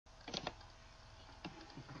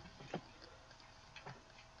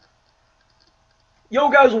Yo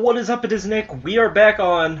guys, what is up? It is Nick. We are back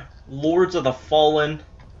on Lords of the Fallen.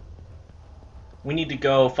 We need to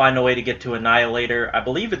go find a way to get to Annihilator. I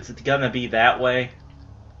believe it's gonna be that way.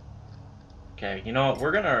 Okay, you know what?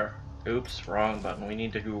 We're gonna... Oops, wrong button. We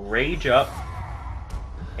need to rage up.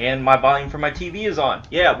 And my volume for my TV is on.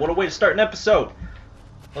 Yeah, what a way to start an episode.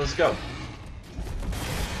 Let's go.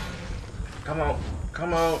 Come on.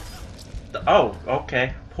 Come on. Oh,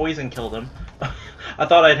 okay. Poison killed him. I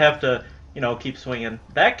thought I'd have to, keep swinging.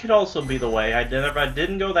 That could also be the way. I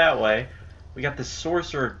didn't go that way. We got this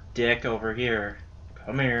sorcerer dick over here.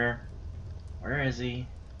 Come here. Where is he?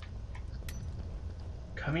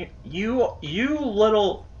 Come here. You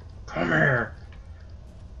little... Come here.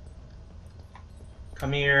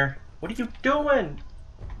 Come here. What are you doing?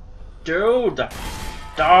 Dude!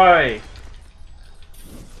 Die!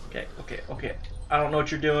 Okay. I don't know what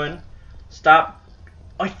you're doing. Stop.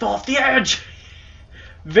 I fell off the edge!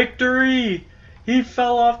 Victory! He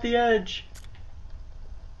fell off the edge.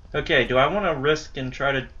 Okay, do I want to risk and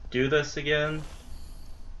try to do this again?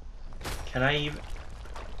 Can I even...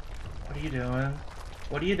 What are you doing?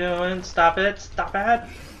 What are you doing? Stop it! Stop it!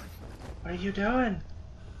 What are you doing?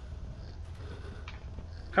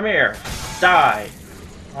 Come here! Die!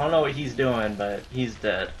 I don't know what he's doing, but he's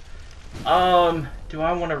dead. Do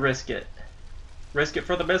I want to risk it? Risk it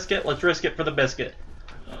for the biscuit? Let's risk it for the biscuit.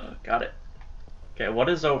 Got it. Okay, what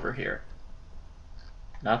is over here?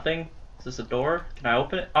 Nothing? Is this a door? Can I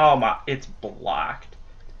open it? Oh my, it's blocked.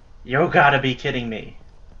 You gotta be kidding me.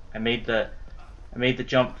 I made the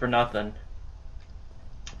jump for nothing.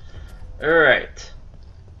 Alright.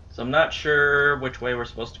 So I'm not sure which way we're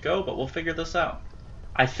supposed to go, but we'll figure this out.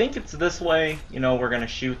 I think it's this way. We're gonna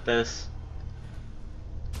shoot this.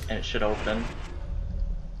 And it should open.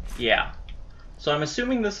 Yeah. So I'm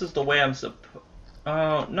assuming this is the way I'm supposed...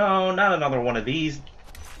 Oh, no, not another one of these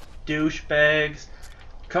douchebags.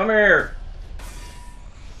 Come here!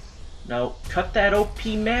 No, cut that OP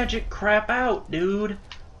magic crap out, dude.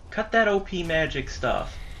 Cut that OP magic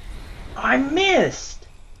stuff. I missed!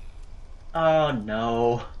 Oh,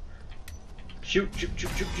 no. Shoot.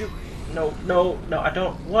 No, I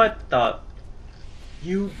don't... What the...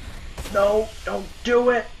 No, don't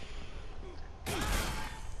do it!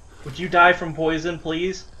 Would you die from poison,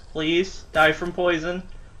 please? Please, die from poison.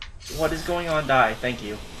 What is going on? Die. Thank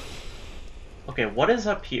you. Okay, what is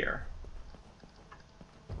up here?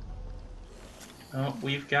 Oh,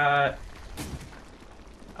 we've got...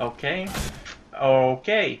 Okay.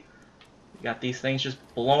 We got these things just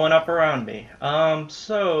blowing up around me.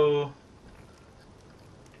 So...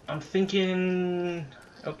 I'm thinking...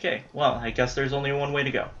 Okay, well, I guess there's only one way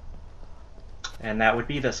to go. And that would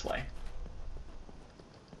be this way.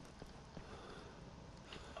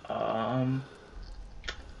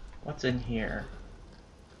 What's in here?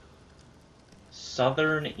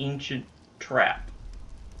 Southern Ancient Trap.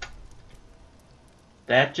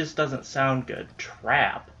 That just doesn't sound good.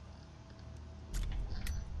 Trap.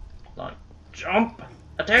 Hold on. Jump!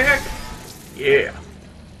 Attack! Yeah!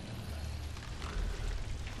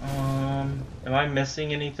 Am I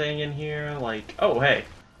missing anything in here? Like, oh hey.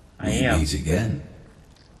 I am. Meet again.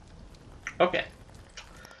 Okay.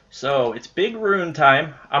 So, it's big rune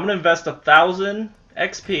time. I'm gonna invest 1,000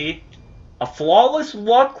 XP. A flawless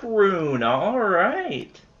luck rune.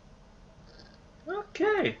 Alright.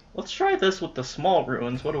 Okay. Let's try this with the small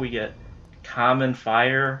runes. What do we get? Common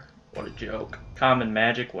fire. What a joke. Common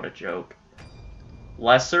magic. What a joke.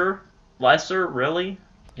 Lesser? Lesser? Really?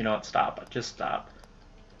 You know what? Stop. Just stop.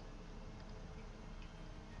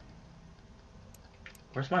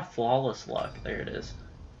 Where's my flawless luck? There it is.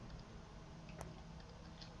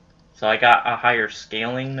 So I got a higher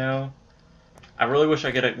scaling now. I really wish I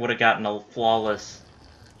would have gotten a flawless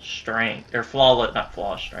strength, or not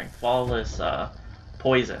flawless strength, flawless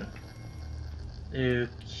poison. Okay.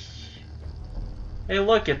 Hey,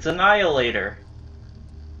 look, it's Annihilator.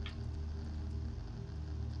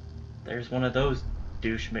 There's one of those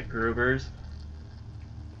douche McGroovers.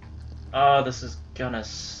 Oh, this is gonna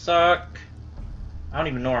suck. I don't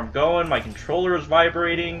even know where I'm going. My controller is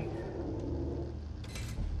vibrating.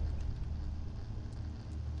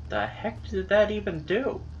 The heck did that even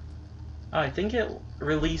do? Oh, I think it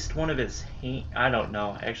released one of his... I don't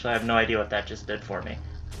know. Actually, I have no idea what that just did for me.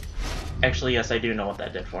 Actually, yes, I do know what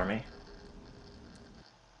that did for me.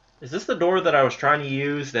 Is this the door that I was trying to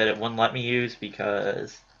use that it wouldn't let me use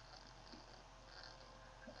because...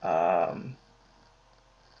 What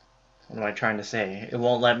am I trying to say? It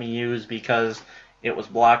won't let me use because it was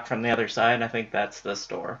blocked from the other side. I think that's this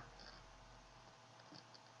door.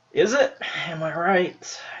 Is it? Am I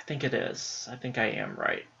right? I think it is. I think I am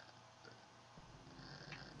right.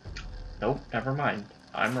 Nope, never mind.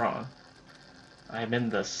 I'm wrong. I'm in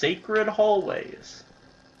the sacred hallways.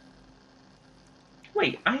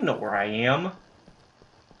 Wait, I know where I am.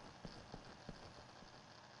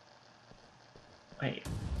 Wait,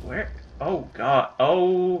 where? Oh god,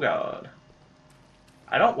 oh god.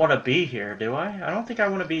 I don't want to be here, do I? I don't think I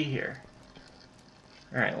want to be here.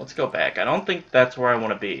 Alright, let's go back. I don't think that's where I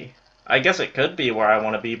want to be. I guess it could be where I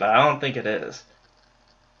want to be, but I don't think it is.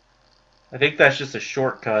 I think that's just a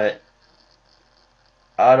shortcut.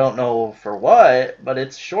 I don't know for what, but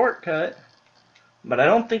it's a shortcut. But I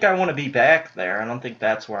don't think I want to be back there. I don't think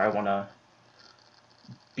that's where I want to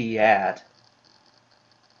be at.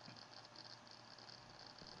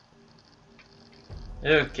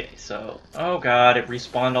 Okay, so... Oh god, it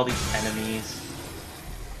respawned all these enemies.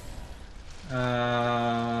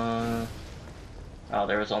 Oh,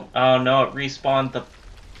 there was a... Oh no, it respawned the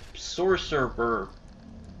sorcerer.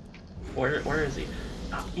 Where is he?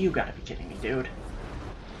 Oh, you gotta be kidding me, dude.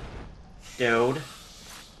 Dude.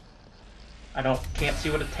 Can't see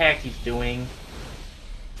what attack he's doing.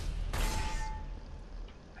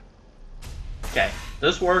 Okay,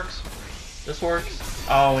 this works. This works.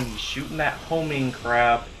 Oh, and he's shooting that homing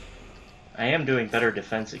crap. I am doing better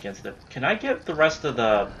defense against it. Can I get the rest of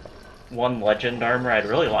the one legend armor? I'd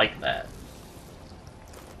really like that.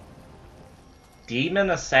 Demon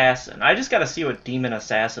Assassin. I just gotta see what Demon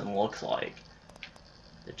Assassin looks like.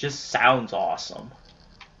 It just sounds awesome.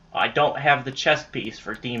 I don't have the chest piece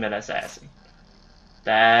for Demon Assassin.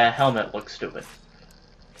 That helmet looks stupid.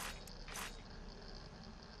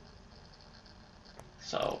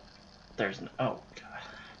 So, there's no... Oh,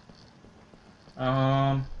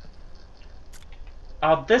 God.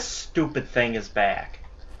 Oh, this stupid thing is back.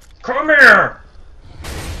 Come here!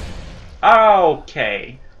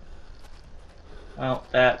 Okay. Well,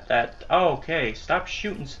 okay, stop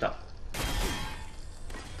shooting stuff.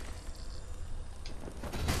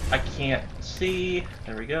 I can't see.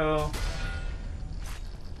 There we go.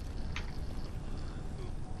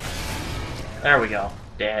 There we go.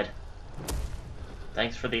 Dead.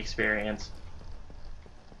 Thanks for the experience.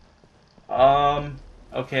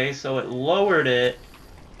 Okay, so it lowered it,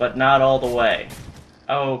 but not all the way.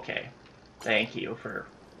 Okay. Thank you for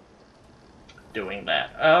doing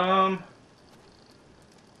that.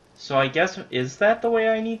 So I guess, is that the way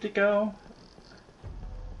I need to go?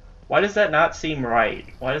 Why does that not seem right?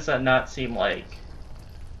 Why does that not seem like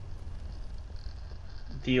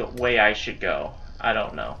the way I should go? I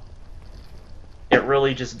don't know. It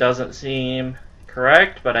really just doesn't seem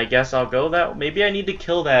correct, but I guess I'll go that. Maybe I need to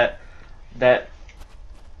kill the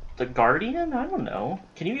Guardian? I don't know.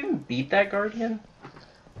 Can you even beat that Guardian?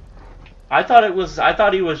 I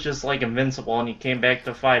thought he was just like invincible and he came back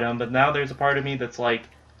to fight him, but now there's a part of me that's like,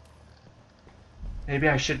 maybe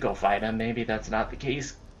I should go fight him. Maybe that's not the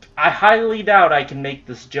case. I highly doubt I can make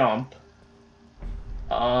this jump.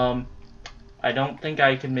 I don't think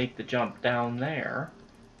I can make the jump down there.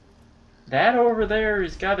 That over there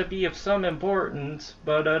has got to be of some importance,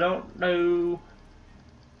 but I don't know.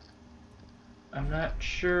 I'm not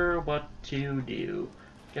sure what to do.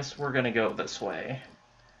 Guess we're gonna go this way.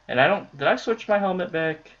 And did I switch my helmet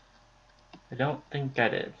back? I don't think I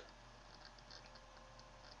did.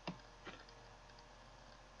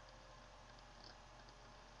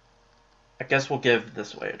 I guess we'll give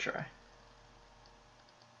this way a try.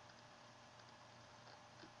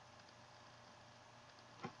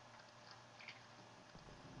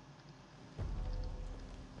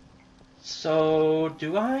 So,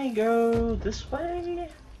 do I go this way?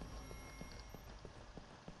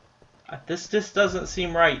 This just doesn't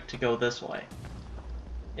seem right to go this way.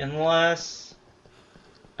 Unless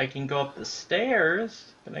I can go up the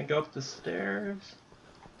stairs. Can I go up the stairs?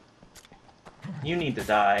 You need to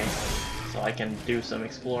die, so I can do some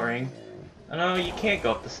exploring. Oh, no, you can't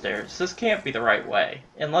go up the stairs. This can't be the right way.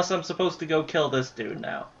 Unless I'm supposed to go kill this dude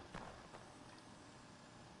now.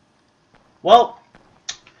 Well,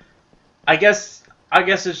 I guess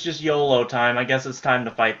it's just YOLO time. I guess it's time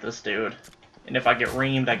to fight this dude. And if I get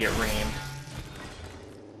reamed, I get reamed.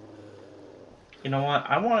 You know what?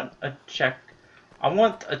 I want a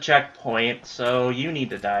checkpoint, so you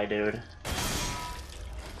need to die, dude.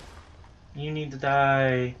 You need to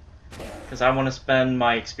die. Because I want to spend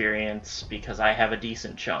my experience, because I have a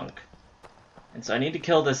decent chunk. And so I need to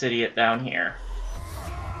kill this idiot down here.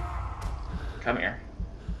 Come here.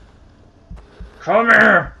 Come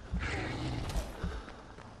here!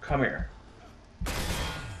 Come here.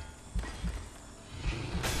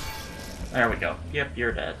 There we go. Yep,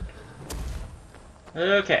 you're dead.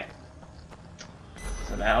 Okay.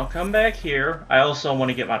 So now come back here. I also want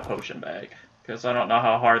to get my potion back, because I don't know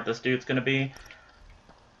how hard this dude's going to be.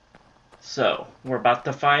 So, we're about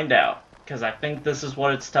to find out. Because I think this is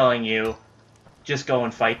what it's telling you. Just go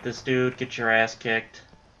and fight this dude. Get your ass kicked.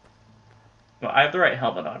 Well, I have the right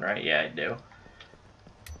helmet on, right? Yeah, I do.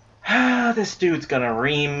 This dude's gonna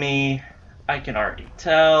ream me. I can already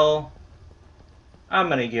tell. I'm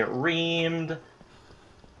gonna get reamed.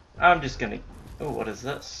 I'm just gonna... Oh, what is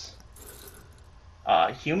this?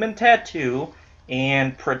 Human tattoo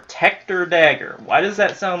and protector dagger. Why does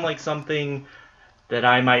that sound like something that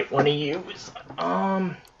I might want to use?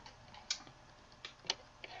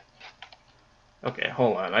 Okay,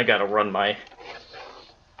 hold on. I gotta run my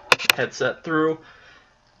headset through.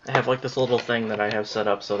 I have like this little thing that I have set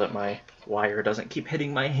up so that my wire doesn't keep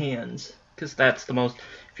hitting my hands. Because that's the most...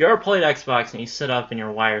 If you ever played Xbox and you sit up and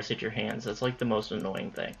your wires hit your hands, that's like the most annoying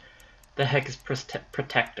thing. The heck is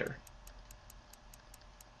protector?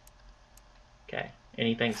 Okay.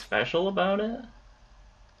 Anything special about it?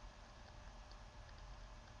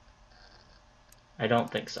 I don't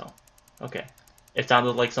think so. Okay. It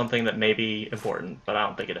sounded like something that may be important, but I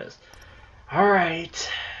don't think it is. Alright.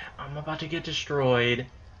 I'm about to get destroyed.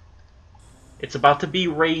 It's about to be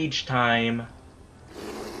rage time.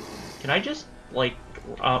 Can I just, like...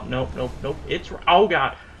 nope, nope, nope. It's... Oh,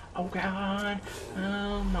 God. Oh, God.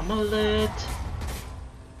 Oh, my mullet.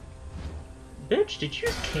 Bitch, did you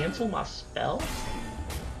just cancel my spell?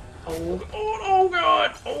 Oh,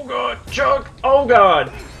 God. Oh, God. Chug. Oh,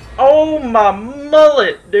 God. Oh, my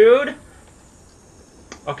mullet, dude.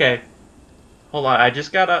 Okay. Hold on. I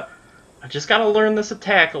just gotta learn this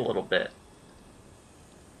attack a little bit.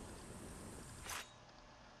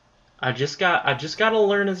 I just gotta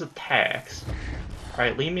learn his attacks.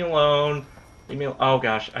 Alright, leave me alone. Oh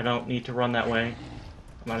gosh, I don't need to run that way.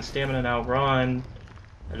 I'm out of stamina now. Run.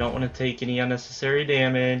 I don't want to take any unnecessary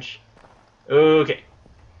damage. Okay.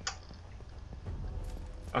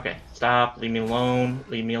 Okay, stop. Leave me alone.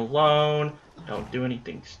 Leave me alone. Don't do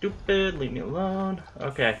anything stupid. Leave me alone.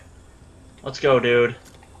 Okay. Let's go, dude.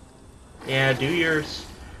 Yeah, do yours.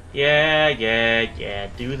 Yeah.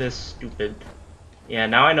 Do this stupid. Yeah,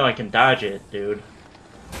 now I know I can dodge it, dude.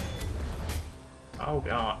 Oh,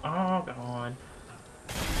 God. Oh, God.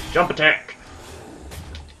 Jump attack.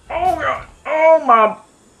 Oh, God. Oh, my...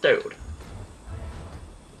 Dude.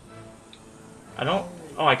 I don't...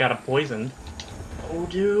 Oh, I got a poisoned. Oh,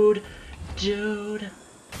 dude. Dude.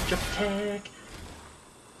 Jump attack.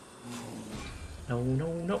 No,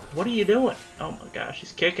 no, no. What are you doing? Oh, my gosh.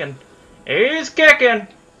 He's kicking. He's kicking!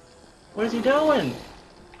 What is he doing?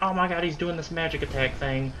 Oh, my God. He's doing this magic attack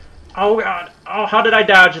thing. Oh, God. Oh, how did I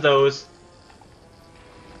dodge those?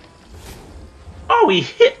 Oh, he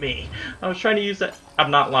hit me! I was trying to use that.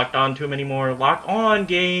 I'm not locked on to him anymore. Lock on,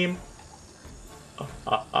 game!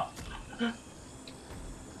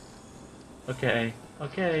 Okay,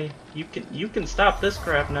 okay. You can stop this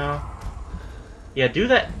crap now. Yeah, do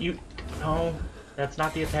that. No, that's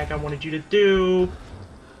not the attack I wanted you to do.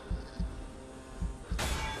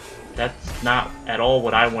 That's not at all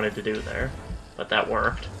what I wanted to do there. But that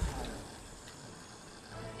worked.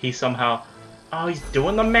 He somehow... Oh, he's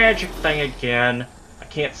doing the magic thing again. I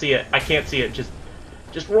can't see it. I can't see it.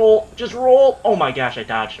 Just roll. Just roll. Oh my gosh, I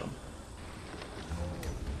dodged him.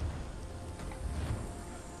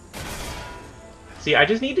 See, I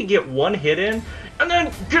just need to get one hit in, and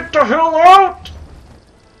then get the hell out!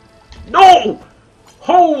 No!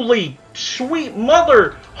 Holy sweet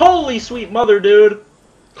mother! Holy sweet mother, dude!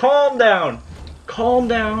 Calm down. Calm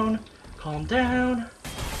down. Calm down.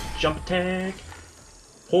 Jump attack.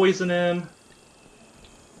 Poison him.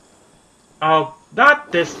 Oh,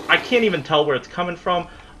 not this. I can't even tell where it's coming from.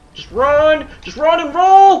 Just run! Just run and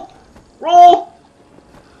roll! Roll!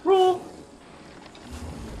 Roll!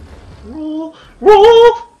 Roll!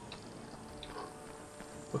 Roll!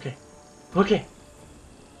 Okay. Okay.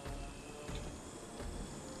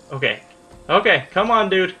 Okay. Okay, come on,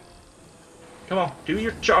 dude. Come on, do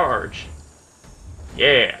your charge.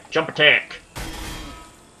 Yeah, jump attack.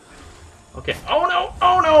 Okay. Oh no!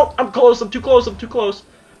 Oh no! I'm close, I'm too close, I'm too close.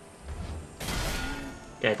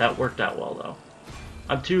 Okay, that worked out well, though.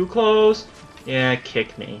 I'm too close. Yeah,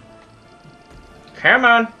 kick me. Come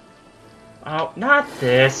on. Oh, not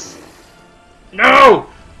this. No!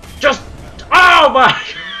 Just... Oh, my...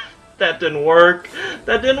 That didn't work.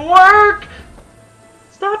 That didn't work!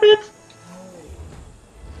 Stop it!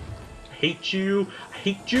 I hate you. I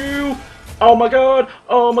hate you. Oh, my God.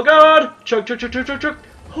 Oh, my God. Chug, chug, chug, chug, chug, chug.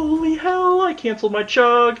 Holy hell, I canceled my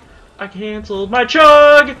chug. I canceled my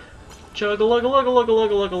chug.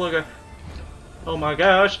 Chug-a-lug-a-lug-a-lug-a-lug-a-lug-a. Oh my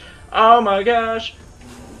gosh. Oh my gosh.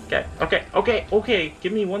 Okay, okay, okay, okay.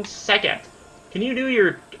 Give me 1 second. Can you do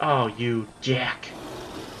your... Oh, you jack.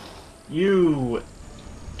 You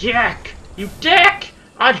dick! You dick!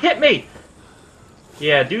 I'd hit me!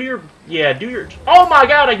 Yeah, do your... Oh my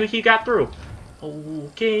god, he got through!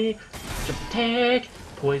 Okay, jump attack,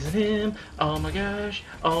 poison him, oh my gosh,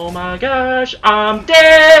 I'm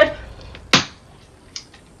dead!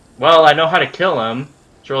 Well, I know how to kill him.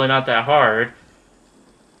 It's really not that hard.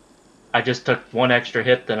 I just took one extra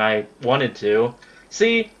hit than I wanted to.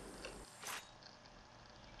 See?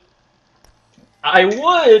 I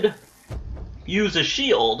would use a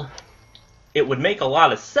shield. It would make a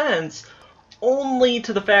lot of sense, only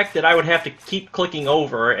to the fact that I would have to keep clicking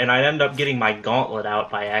over, and I'd end up getting my gauntlet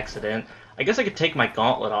out by accident. I guess I could take my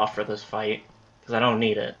gauntlet off for this fight, because I don't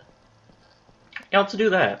need it. Yeah, let's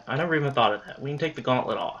do that. I never even thought of that. We can take the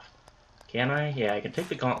gauntlet off. Can I? Yeah, I can take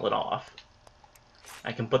the gauntlet off.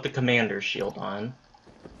 I can put the commander's shield on.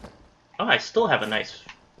 Oh, I still have a nice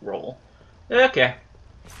roll. Okay.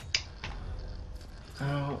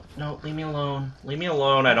 Oh, no, leave me alone. Leave me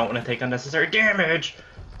alone. I don't want to take unnecessary damage.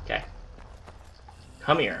 Okay.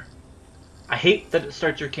 Come here. I hate that it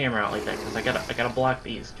starts your camera out like that, because I gotta block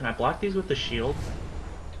these. Can I block these with the shield?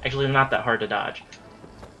 Actually, they're not that hard to dodge.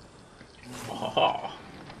 Oh,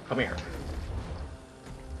 come here.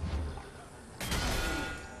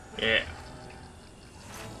 Yeah.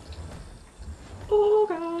 Oh,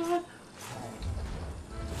 God.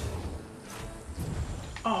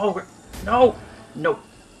 Oh, no. No.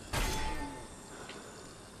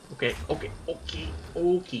 Okay.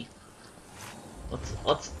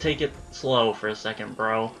 Let's take it slow for a second,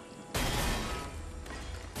 bro.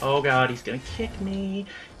 Oh god, he's gonna kick me.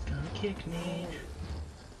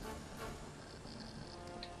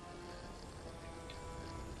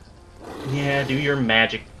 Yeah, do your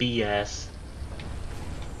magic BS.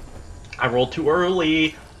 I rolled too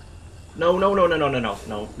early. No.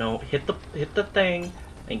 Hit the thing.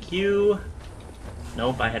 Thank you.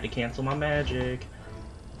 Nope, I had to cancel my magic.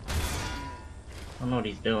 I don't know what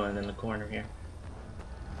he's doing in the corner here.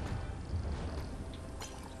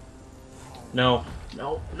 No.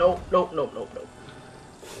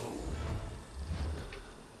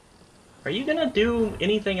 Are you gonna do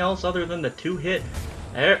anything else other than the 2-hit?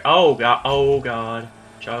 There. Oh god.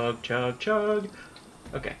 Chug.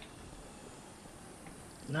 Okay.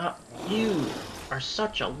 Not you are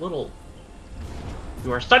such a little...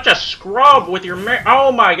 You are such a scrub with your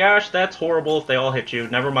oh my gosh, that's horrible if they all hit you.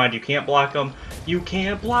 Never mind, you can't block them. You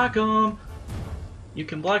can't block them. You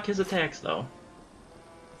can block his attacks, though.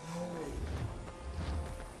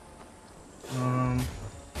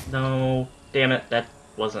 No. Damn it, that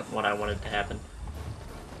wasn't what I wanted to happen.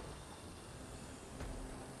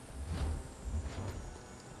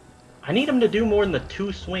 I need him to do more than the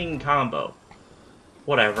 2-swing combo.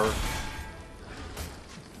 Whatever.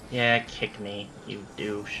 Yeah, kick me, you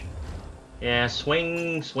douche. Yeah,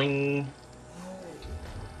 swing.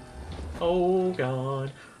 Oh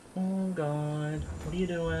god. What are you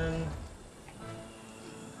doing?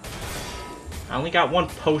 I only got 1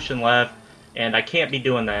 potion left, and I can't be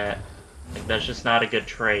doing that. Like, that's just not a good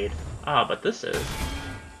trade. Ah, but this is.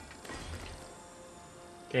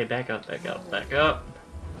 Okay, back up.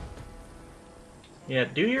 Yeah,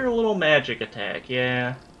 do your little magic attack,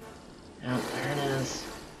 yeah. Oh, there it is.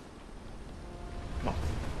 Come on.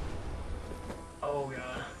 Oh,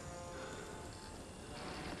 God.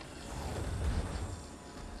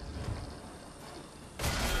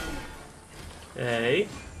 Okay.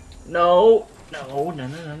 No.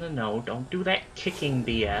 Don't do that kicking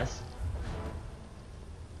BS.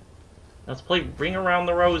 Let's play Ring Around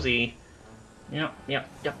the Rosie. Yep.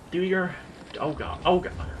 Do your... Oh, God.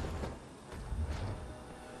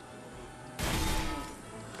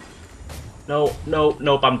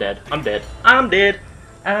 Nope, I'm dead. I'm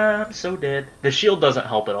so dead. The shield doesn't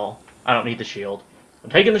help at all. I don't need the shield. I'm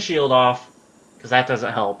taking the shield off, because that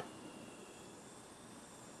doesn't help.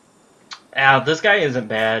 This guy isn't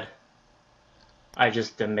bad. I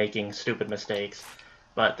just am making stupid mistakes.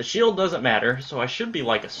 But the shield doesn't matter, so I should be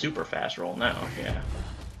like a super fast roll now, yeah.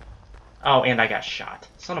 Oh, and I got shot.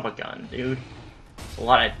 Son of a gun, dude. A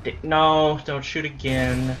lot of... No, don't shoot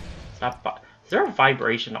again. Stop... Is there a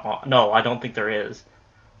vibration on? No, I don't think there is.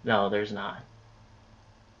 No, there's not.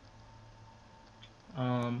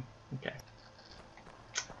 Okay.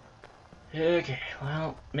 Okay,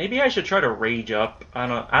 well, maybe I should try to rage up. I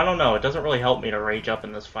don't know. It doesn't really help me to rage up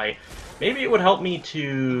in this fight. Maybe it would help me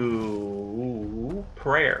to...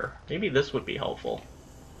 prayer. Maybe this would be helpful.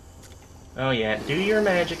 Oh yeah, do your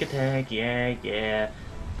magic attack. Yeah.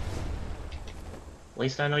 At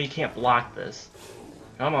least I know you can't block this.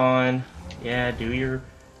 Come on. Yeah, do your...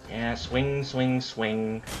 Yeah, swing.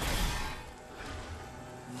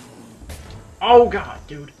 Oh god,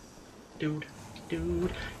 dude.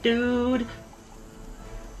 Dude.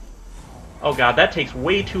 Oh god, that takes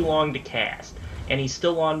way too long to cast. And he's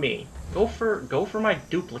still on me. Go for my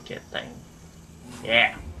duplicate thing.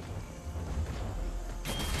 Yeah.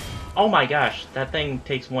 Oh my gosh, that thing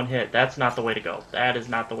takes one hit. That's not the way to go. That is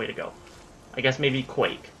not the way to go. I guess maybe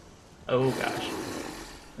Quake. Oh gosh.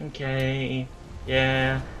 Okay.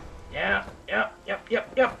 Yeah. Yep.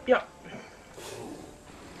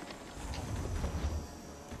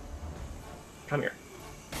 Come here.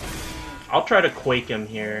 I'll try to Quake him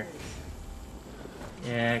here.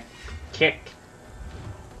 Yeah. Kick.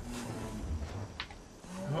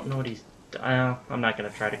 I don't know what he's... I'm not going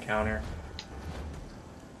to try to counter.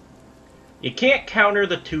 You can't counter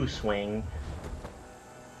the 2-swing.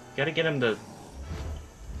 Gotta get him to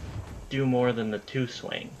do more than the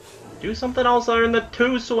 2-swing. Do something else other than the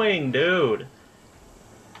 2-swing, dude!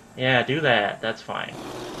 Yeah, do that. That's fine.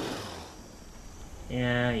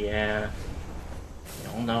 Yeah. You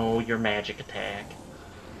don't know your magic attack.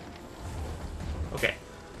 Okay,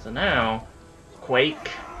 so now...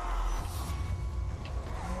 Quake.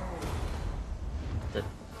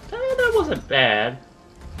 That wasn't bad.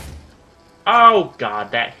 Oh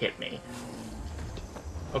god, that hit me.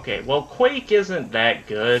 Okay, well, Quake isn't that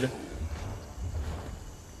good.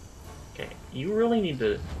 Okay, you really need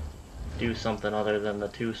to do something other than the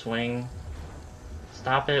 2-swing.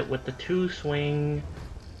 Stop it with the 2-swing.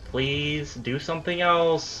 Please, do something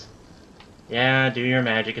else. Yeah, do your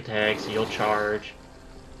magic attack so you'll charge.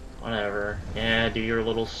 Whatever. Yeah, do your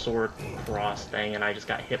little sword cross thing, and I just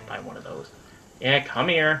got hit by one of those. Yeah, come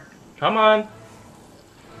here. Come on.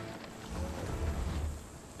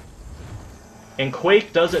 And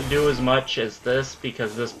Quake doesn't do as much as this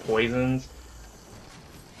because this poisons.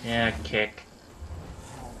 Yeah, kick.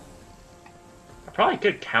 I probably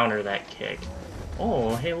could counter that kick.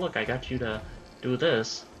 Oh, hey look, I got you to do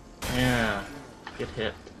this. Yeah, get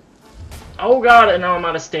hit. Oh god, and now I'm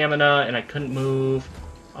out of stamina and I couldn't move.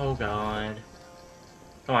 Oh god.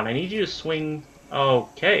 Come on, I need you to swing.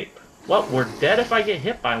 Okay. Well, we're dead if I get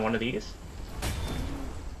hit by one of these.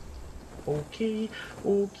 Okay.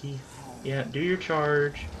 Yeah, do your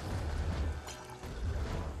charge.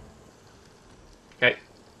 Okay.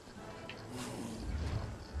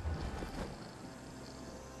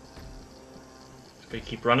 Just gonna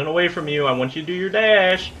keep running away from you. I want you to do your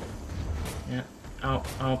dash. Yeah.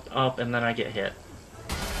 Up, and then I get hit.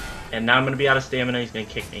 And now I'm gonna be out of stamina. He's gonna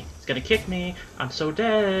kick me. He's gonna kick me. I'm so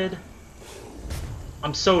dead.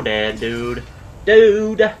 I'm so dead, dude.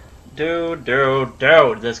 Dude.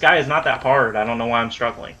 This guy is not that hard. I don't know why I'm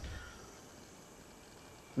struggling.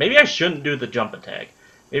 Maybe I shouldn't do the jump attack.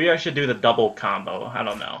 Maybe I should do the double combo. I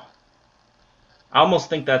don't know. I almost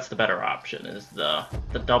think that's the better option, is the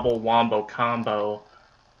double wombo combo.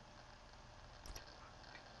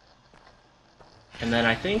 And then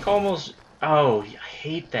I think almost... Oh, I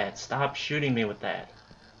hate that. Stop shooting me with that.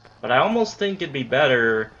 But I almost think it'd be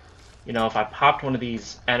better, you know, if I popped one of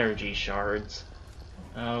these energy shards.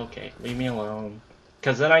 Okay, leave me alone.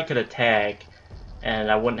 Because then I could attack, and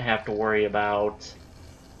I wouldn't have to worry about...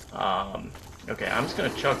 okay, I'm just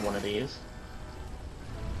gonna chug one of these.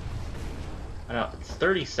 I know, it's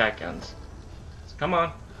 30 seconds. So come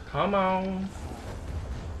on. Come on.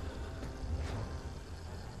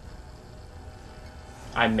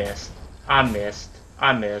 I missed,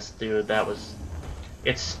 dude. That was...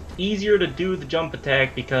 It's easier to do the jump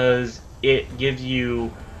attack because it gives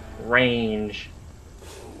you range.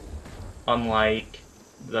 Unlike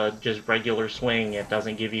the just regular swing, it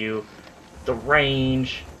doesn't give you the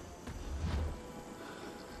range.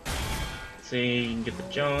 See, you can get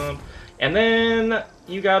the jump. And then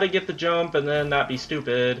you gotta get the jump and then not be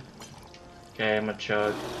stupid. Okay, I'm gonna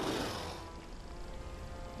chug.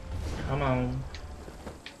 Come on.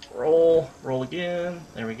 Roll again.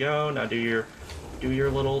 There we go. Now do your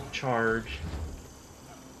little charge.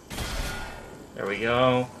 There we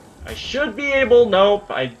go. I should be able.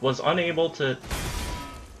 Nope, I was unable to.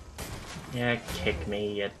 Yeah, kick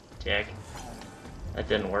me, you dick. That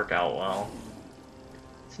didn't work out well.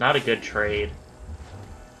 It's not a good trade.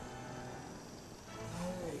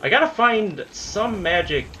 I gotta find some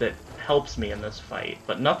magic that helps me in this fight,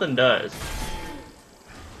 but nothing does.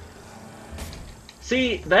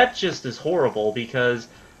 See, that just is horrible because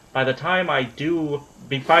by the time I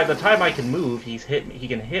can move, he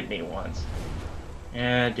can hit me once.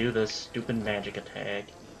 Yeah, do this stupid magic attack.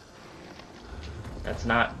 That's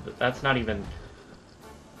not even...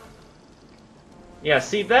 Yeah,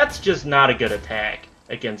 see, that's just not a good attack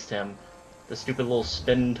against him. The stupid little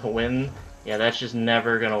spin to win. Yeah, that's just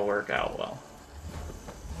never gonna work out well.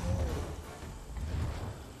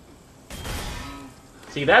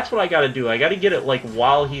 See, that's what I gotta do. I gotta get it, like,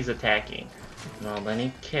 while he's attacking. No, then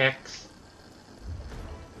he kicks.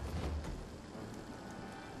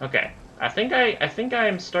 Okay. I think I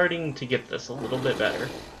am starting to get this a little bit better.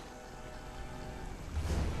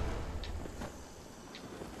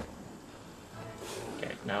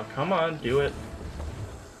 Okay, now come on, do it.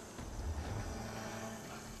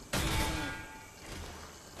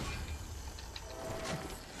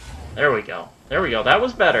 There we go. There we go. That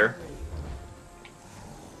was better.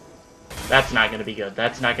 That's not gonna be good.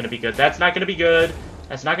 That's not gonna be good. That's not gonna be good.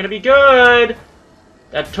 That's not gonna be good!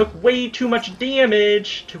 That took way too much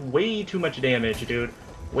damage. Way too much damage, dude.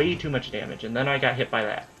 Way too much damage. And then I got hit by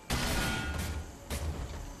that.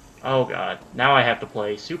 Oh god. Now I have to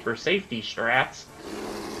play super safety strats.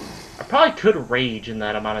 I probably could rage in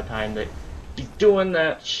that amount of time that he's doing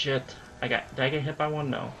that shit. Did I get hit by one?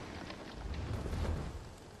 No.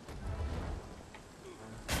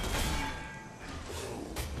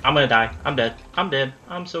 I'm gonna die. I'm dead. I'm dead.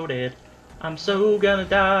 I'm so dead. I'm so gonna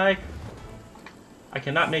die. I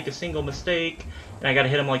cannot make a single mistake, and I gotta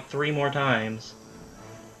hit him like 3 more times.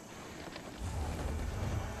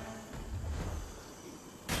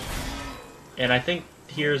 And I think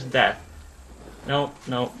here's death. Nope,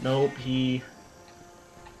 nope, nope,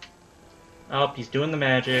 Oh, he's doing the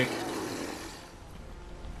magic.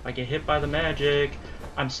 If I get hit by the magic,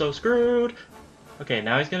 I'm so screwed. Okay,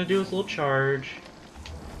 now he's gonna do his little charge.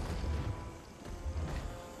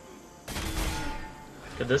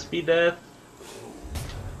 Could this be death?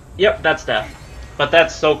 Yep, that's death. But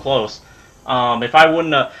that's so close. If I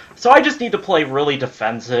wouldn't have... So I just need to play really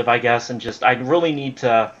defensive, I guess, and just... I really need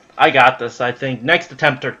to... I got this, I think. Next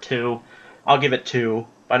attempt or 2. I'll give it 2.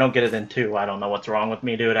 If I don't get it in 2, I don't know what's wrong with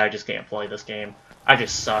me, dude. I just can't play this game. I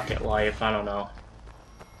just suck at life. I don't know.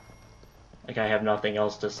 Like, I have nothing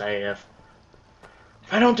else to say if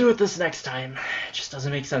I don't do it this next time. It just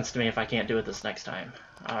doesn't make sense to me if I can't do it this next time.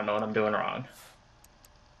 I don't know what I'm doing wrong.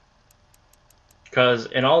 Because,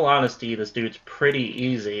 in all honesty, this dude's pretty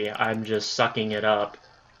easy. I'm just sucking it up.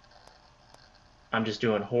 I'm just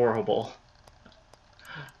doing horrible.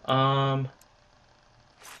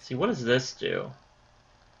 See, what does this do?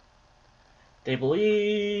 They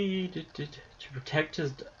believe... to protect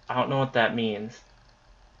his... I don't know what that means.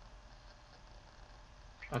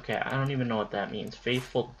 Okay, I don't even know what that means.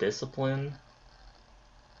 Faithful discipline?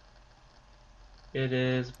 It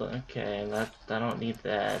is, but okay, I don't need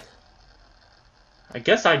that. I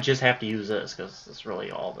guess I just have to use this, because that's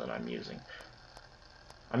really all that I'm using.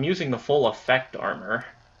 I'm using the full effect armor.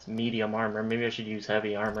 It's medium armor. Maybe I should use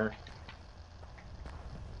heavy armor.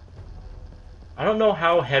 I don't know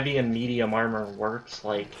how heavy and medium armor works,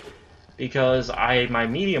 like, because my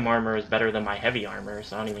medium armor is better than my heavy armor,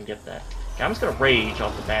 so I don't even get that. Okay, I'm just gonna rage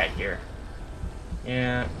off the bat here.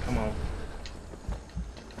 Yeah, come on.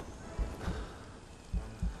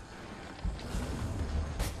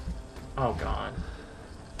 Oh god.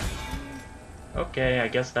 Okay, I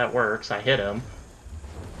guess that works. I hit him.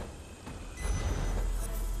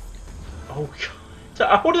 Oh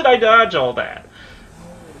god. How did I dodge all that?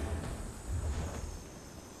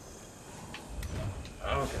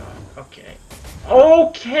 Oh god. Okay.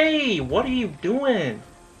 Okay! What are you doing?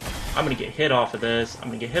 I'm gonna get hit off of this. I'm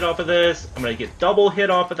gonna get hit off of this. I'm gonna get double hit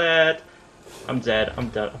off of that. I'm dead. I'm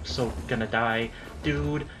dead. I'm so gonna die.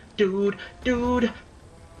 Dude. Dude. Dude.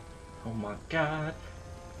 Oh my god.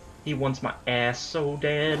 He wants my ass so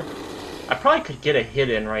dead. I probably could get a hit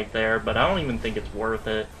in right there, but I don't even think it's worth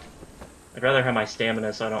it. I'd rather have my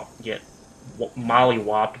stamina so I don't get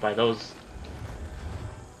molly-whopped by those.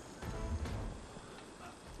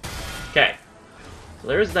 Okay. So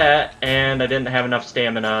there's that, and I didn't have enough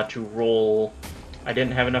stamina to roll. I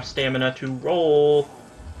didn't have enough stamina to roll.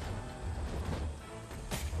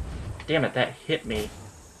 Damn it, that hit me.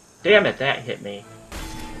 Damn it, that hit me.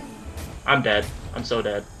 I'm dead. I'm so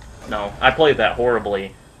dead. No, I played that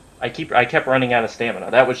horribly. I kept running out of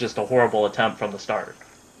stamina. That was just a horrible attempt from the start.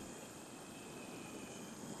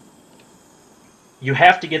 You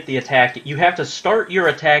have to get the attack. You have to start your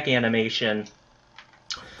attack animation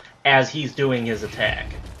as he's doing his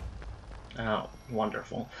attack. Oh,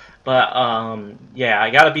 wonderful. But yeah,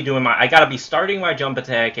 I gotta be starting my jump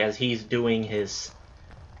attack as he's doing his.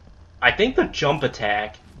 I think the jump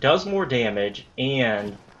attack does more damage,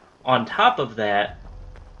 and on top of that,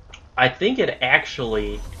 I think it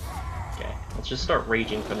actually... Okay, let's just start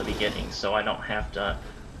raging from the beginning, so I don't have to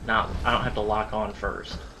lock on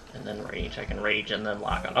first, and then rage. I can rage and then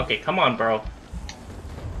lock on. Okay, come on, bro.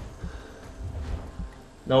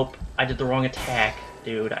 Nope, I did the wrong attack,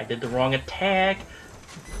 dude. I did the wrong attack.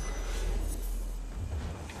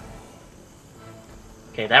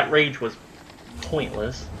 Okay, that rage was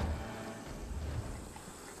pointless.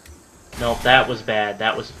 Nope, that was bad.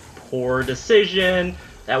 That was poor decision.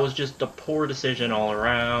 That was just a poor decision all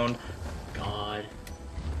around. God.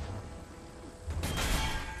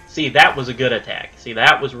 See, that was a good attack. See,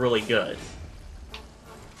 that was really good.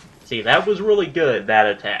 See, that was really good, that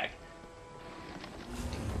attack.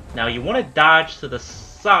 Now you want to dodge to the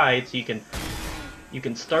side so you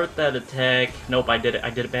can start that attack. Nope, I did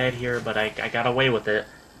it bad here, but I got away with it.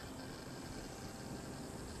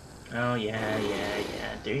 Oh yeah.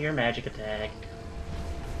 Do your magic attack.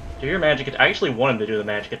 Do your magic attack. I actually want him to do the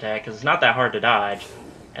magic attack because it's not that hard to dodge.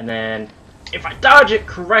 And then if I dodge it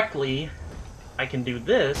correctly, I can do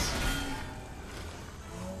this.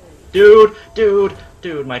 Dude,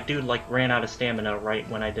 my dude like ran out of stamina right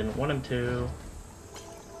when I didn't want him to.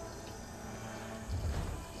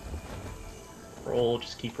 Roll,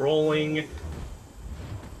 just keep rolling.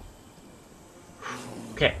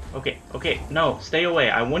 Okay. No, stay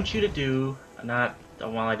away. I want you to do not.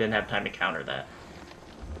 Well, I didn't have time to counter that.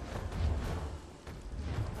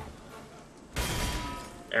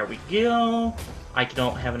 There we go. I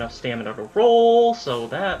don't have enough stamina to roll, so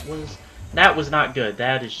that was not good.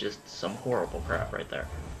 That is just some horrible crap right there.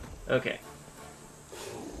 Okay.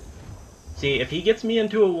 See, if he gets me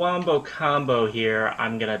into a wombo combo here,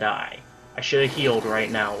 I'm gonna die. I should have healed right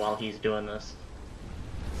now while he's doing this.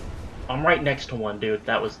 I'm right next to one, dude.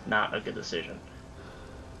 That was not a good decision.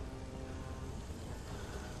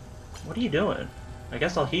 What are you doing? I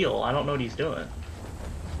guess I'll heal. I don't know what he's doing.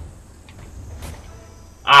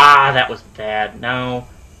 Ah, that was bad. No,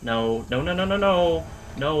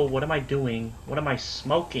 what am I doing? What am I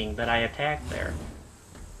smoking that I attacked there?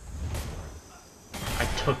 I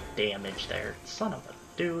took damage there. Son of a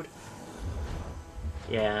dude.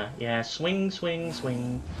 Yeah, swing.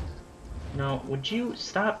 No, would you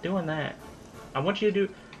stop doing that? I want you to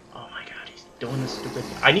do... Oh my god, he's doing this stupid...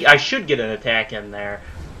 I should get an attack in there,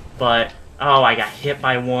 but... Oh, I got hit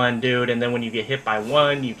by one, dude, and then when you get hit by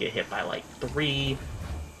one, you get hit by like 3.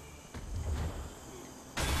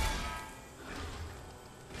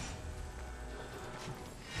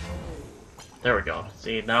 There we go.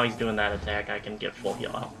 See, now he's doing that attack. I can get full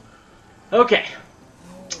heal out. Okay.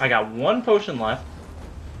 I got 1 potion left.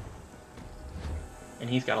 And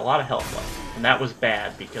he's got a lot of health left. And that was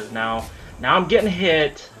bad, because now I'm getting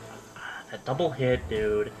hit. That double hit,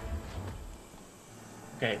 dude.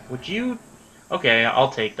 Okay, would you... Okay, I'll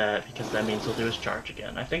take that, because that means he'll do his charge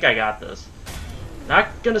again. I think I got this. Not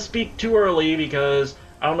gonna speak too early, because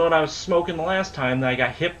I don't know what I was smoking the last time that I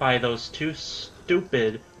got hit by those 2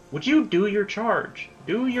 stupid... Would you do your charge?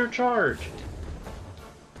 Do your charge!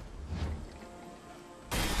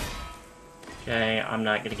 Okay, I'm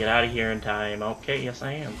not gonna get out of here in time. Okay, yes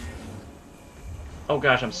I am. Oh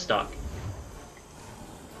gosh, I'm stuck.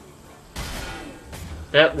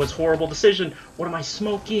 That was a horrible decision. What am I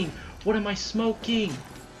smoking? What am I smoking?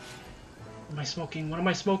 What am I smoking? What am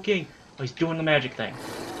I smoking? Oh, he's doing the magic thing.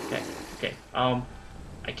 Okay.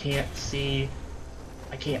 I can't see.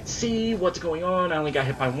 I can't see what's going on. I only got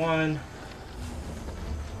hit by 1.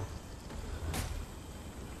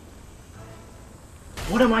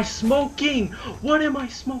 What am I smoking? What am I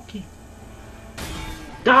smoking?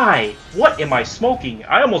 Die! What am I smoking?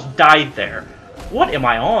 I almost died there. What am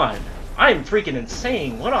I on? I am freaking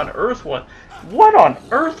insane. What on earth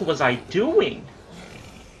was I doing?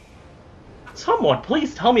 Someone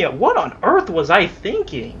please tell me what on earth was I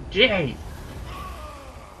thinking? Jeez.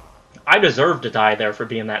 I deserve to die there for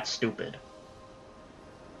being that stupid.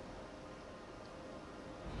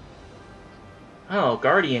 Oh,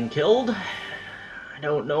 Guardian killed. I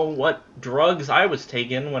don't know what drugs I was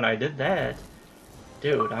taking when I did that.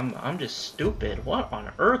 Dude, I'm just stupid. What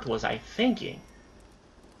on earth was I thinking?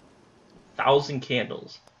 1,000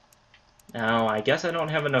 candles. Now, I guess I don't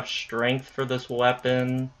have enough strength for this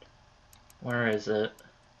weapon. Where is it?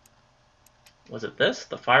 Was it this?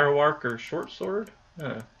 The Firewark or short sword?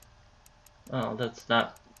 Huh. Oh, that's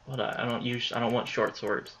not what I don't want short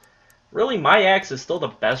swords. Really, my axe is still the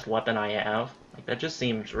best weapon I have. Like, that just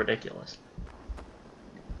seems ridiculous.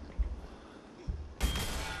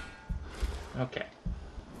 Okay.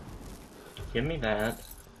 Give me that.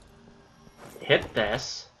 Hit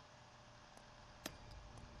this.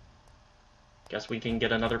 Guess we can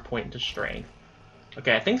get another point to strength.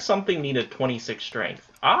 Okay, I think something needed 26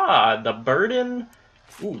 strength. Ah, the burden...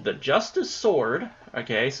 Ooh, the Justice Sword.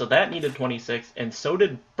 Okay, so that needed 26, and so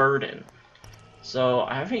did Burden. So,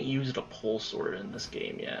 I haven't used a pole sword in this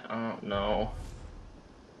game yet. I don't know.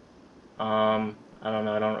 I don't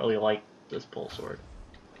know, I don't really like this pole sword.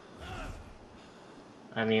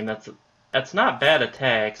 I mean, that's not bad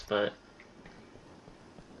attacks, but...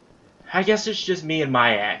 I guess it's just me and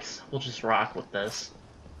my axe. We'll just rock with this.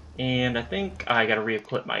 And I think I gotta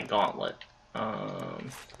re-equip my gauntlet.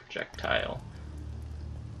 Projectile.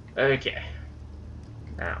 Okay.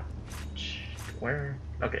 Now, where?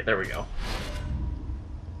 Okay, there we go.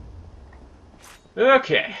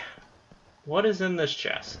 Okay. What is in this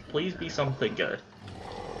chest? Please be something good.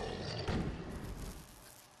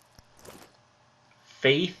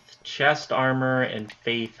 Faith chest armor and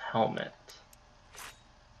Faith helmet.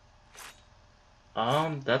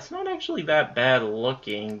 That's not actually that bad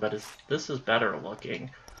looking, but this is better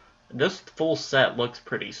looking. This full set looks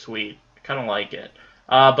pretty sweet. Kind of like it.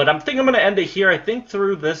 But I think I'm going to end it here. I think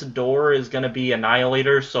through this door is going to be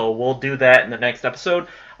Annihilator, so we'll do that in the next episode.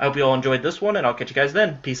 I hope you all enjoyed this one, and I'll catch you guys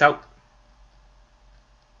then. Peace out.